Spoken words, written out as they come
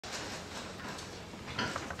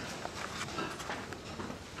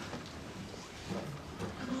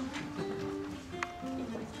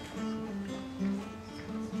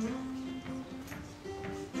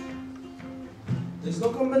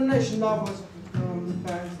combination of what's on the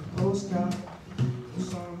back of the postcard. A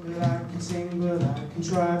song that I can sing, but I can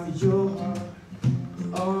try for your heart.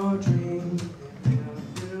 Or dreams,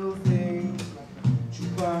 they're little things like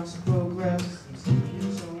jukebox progress and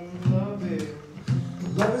serious own loving.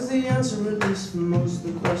 Love is the answer, at least for most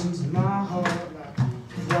of the questions in my heart. Like,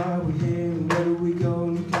 why are we here and where do we go,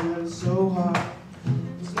 and you can't let it so hard.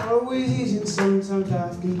 It's not always easy and sometimes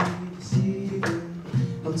life can be deceiving.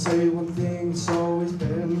 I'll tell you one thing, it's always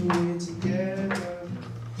better when we're together.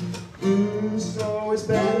 It's always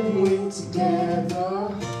better when we're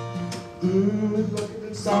together. Look at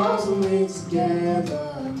the stars when we're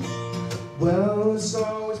together. Well, it's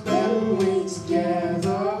always better when we're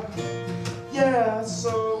together. Yeah, it's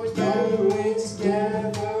always better when we're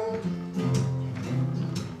together.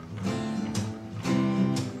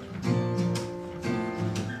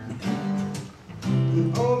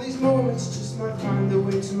 And all these moments just might find their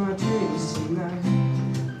way to my dreams tonight.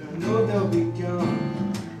 And I know they'll be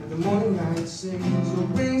gone when the morning light sings or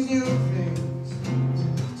brings new things.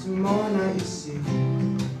 Tomorrow night you see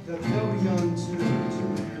that they'll be gone too.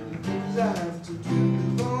 The things I have to do.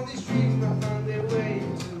 And all these dreams might find their way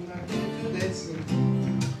tonight into this and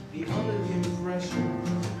be under the impression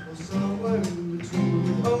of somewhere in between.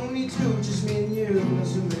 With only two, just me and you.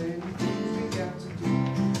 There's so many things we got to do,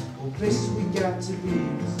 or places we got to be.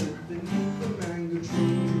 Sit beneath the mango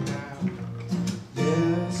tree now.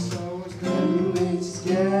 Yeah, it's always better when we're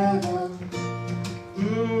together.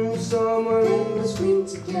 Somewhere in between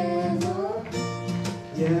together.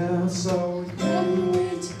 Yeah, it's always better when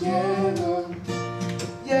we're together.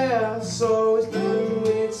 Yeah, it's always better when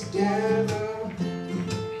we're together.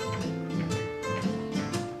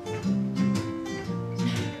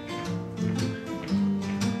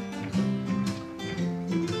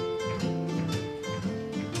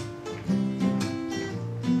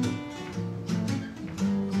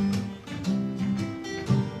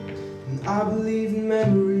 And I believe in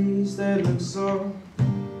memories that look so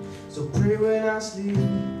pretty when I sleep.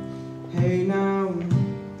 Hey now,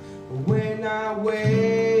 when I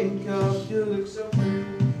wake up, you look so pretty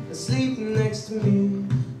asleep next to me.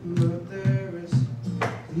 But there is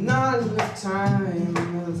not enough time.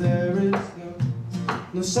 There is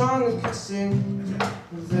no song I could sing.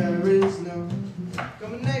 There is no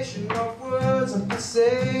combination of words I could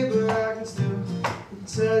say, but I can still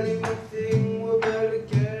tell you one thing: we're better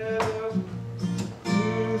together.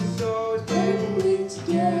 It's always better when we're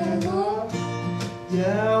together.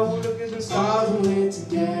 Yeah, we'll look at the stars when we're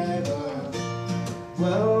together.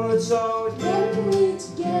 Well, it's always better when we're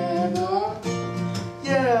together.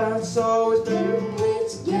 Yeah, it's always better when we're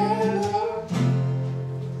together.